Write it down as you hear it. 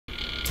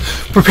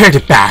Prepare to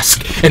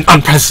bask in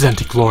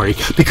unprecedented glory,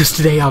 because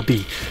today I'll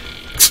be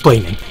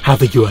explaining how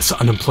the U.S.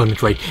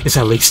 unemployment rate is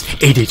at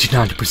least 80 to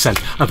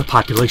 90% of the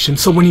population.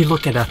 So when you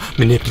look at a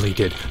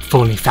manipulated,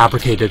 phony,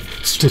 fabricated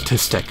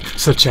statistic,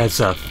 such as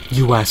a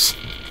U.S.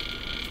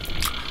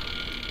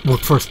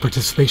 workforce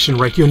participation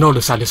rate, you'll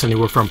notice that it's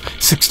anywhere from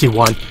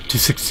 61 to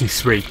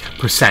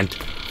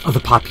 63% of the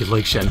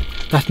population.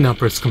 That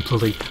number is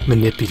completely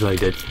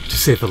manipulated, to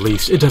say the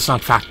least. It does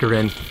not factor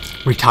in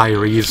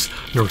retirees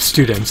nor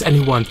students.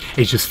 Anyone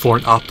ages 4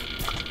 and up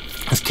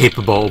is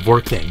capable of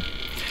working.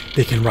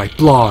 They can write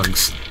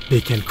blogs,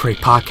 they can create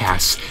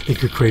podcasts, they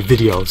can create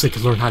videos, they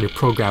can learn how to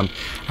program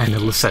and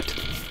illicit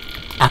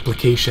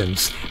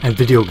applications and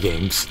video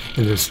games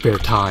in their spare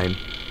time.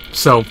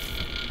 So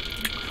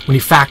when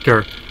you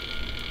factor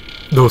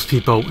those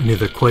people into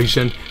the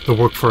equation, the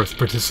workforce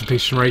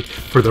participation rate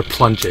further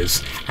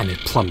plunges and it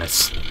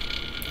plummets.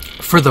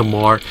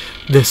 Furthermore,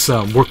 this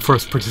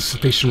workforce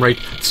participation rate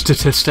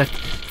statistic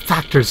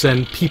factors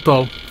in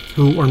people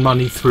who earn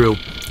money through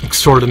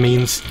extorted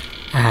means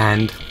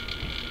and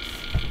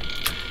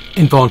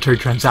involuntary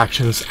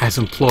transactions as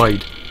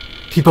employed.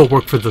 People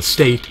work for the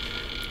state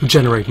who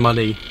generate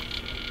money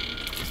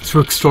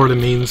through extorted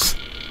means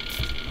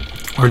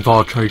or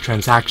involuntary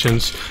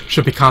transactions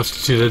should be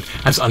constituted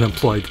as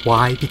unemployed.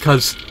 Why?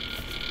 Because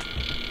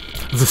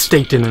if the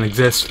state didn't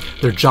exist,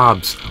 their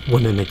jobs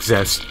wouldn't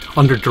exist.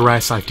 Under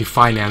duress, I have to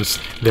finance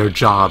their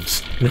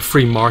jobs. In a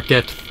free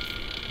market,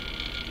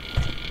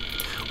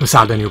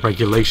 without any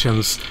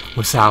regulations,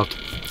 without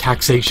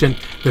taxation,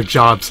 their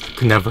jobs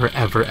could never,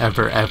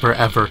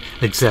 ever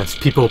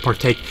exist. People who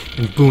partake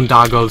in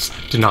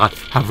boondoggles do not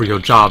have real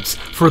jobs.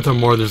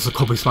 Furthermore, there's a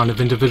copious amount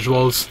of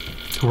individuals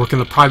who work in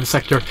the private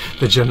sector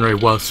that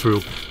generate wealth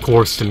through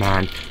coerced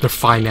demand. They're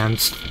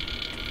financed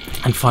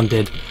and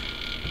funded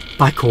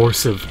by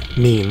coercive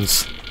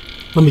means.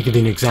 Let me give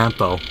you an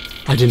example.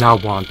 I do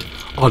not want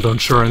auto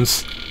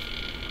insurance,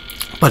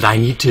 but I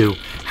need to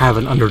have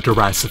it under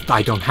duress. If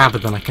I don't have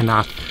it, then I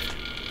cannot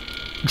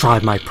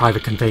drive my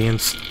private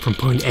conveyance from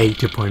point A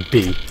to point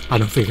B. I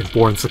don't think it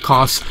warrants the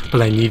cost,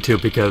 but I need to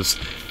because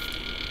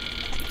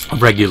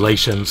of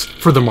regulations.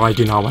 Furthermore, I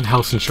do not want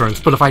health insurance,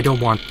 but if I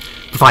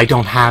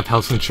don't have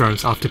health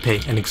insurance, I'll have to pay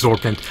an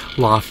exorbitant,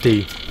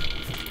 lofty,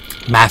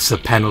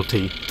 massive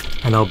penalty,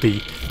 and I'll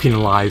be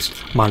penalized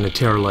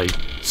monetarily.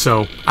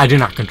 So I do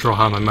not control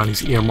how my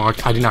money's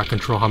earmarked. I do not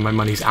control how my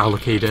money's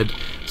allocated.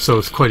 So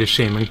it's quite a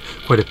shame and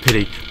quite a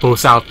pity. But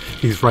without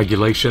these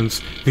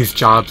regulations, these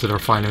jobs that are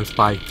financed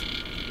by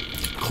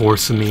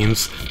coercive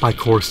means, by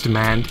coerced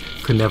demand,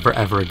 could never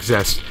ever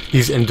exist.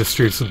 These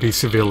industries would be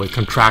severely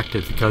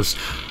contracted because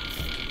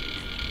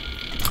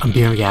a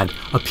myriad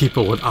of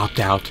people would opt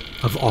out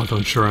of auto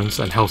insurance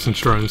and health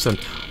insurance and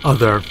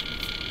other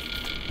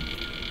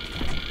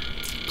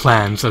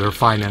plans that are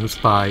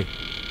financed by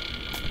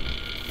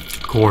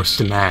coerced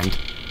demand.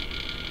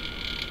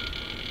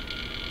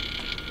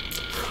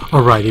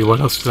 Alrighty, what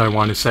else did I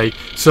want to say?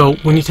 So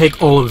when you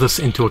take all of this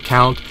into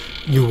account,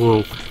 you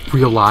will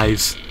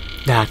realize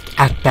that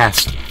at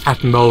best,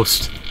 at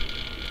most,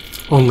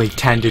 only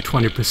 10 to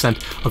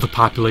 20% of the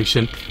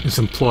population is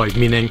employed,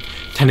 meaning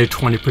 10 to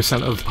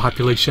 20% of the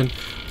population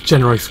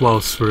generates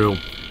wealth through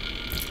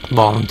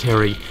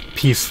voluntary,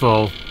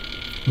 peaceful,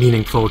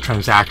 meaningful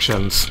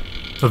transactions.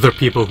 Other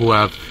people who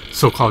have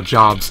so-called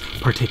jobs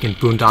partake in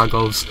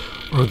boondoggles,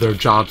 or their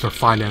jobs are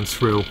financed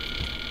through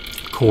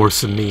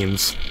coercive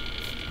means.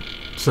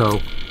 So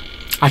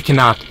I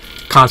cannot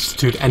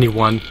constitute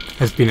anyone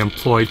as being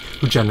employed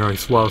who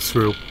generates wealth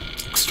through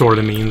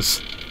extorted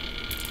means,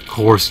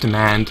 coerced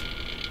demand,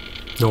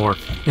 nor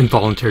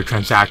involuntary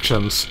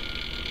transactions.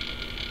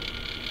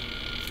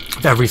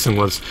 If everything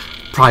was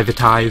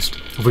privatized,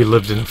 if we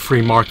lived in a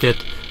free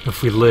market,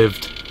 if we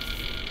lived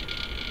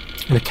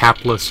in a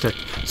capitalistic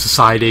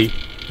society,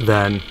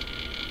 then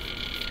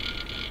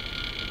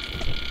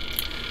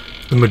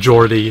the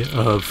majority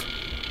of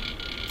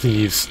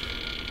these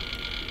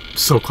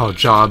so-called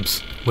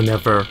jobs would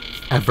never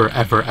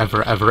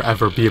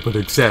ever be able to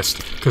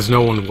exist, because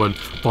no one would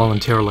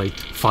voluntarily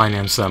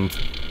finance them.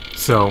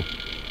 So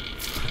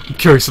I'm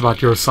curious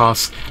about your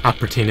thoughts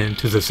pertaining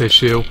to this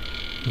issue.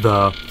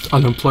 The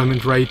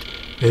unemployment rate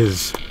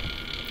is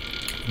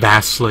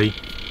vastly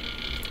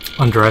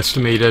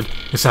underestimated.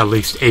 It's at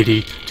least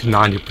 80 to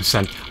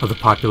 90% of the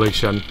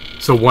population.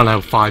 So 1 out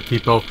of 5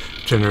 people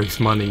generates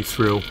money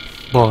through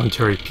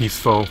voluntary,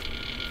 peaceful,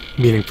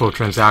 meaningful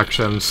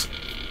transactions.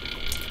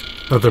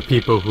 Other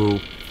people who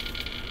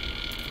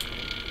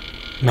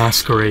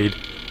masquerade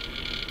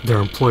their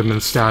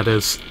employment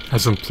status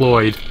as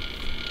employed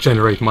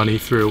generate money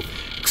through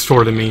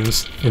extorted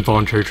means,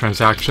 involuntary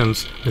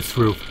transactions, or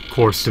through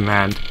coerced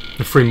demand. In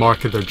the free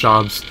market, their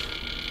jobs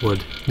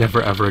would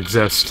never ever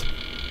exist.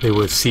 They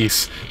would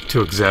cease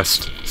to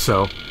exist.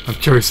 So I'm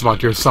curious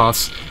about your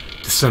thoughts.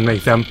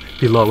 Disseminate them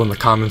below in the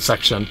comment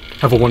section.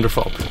 Have a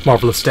wonderful,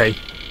 marvelous day.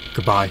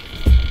 Goodbye.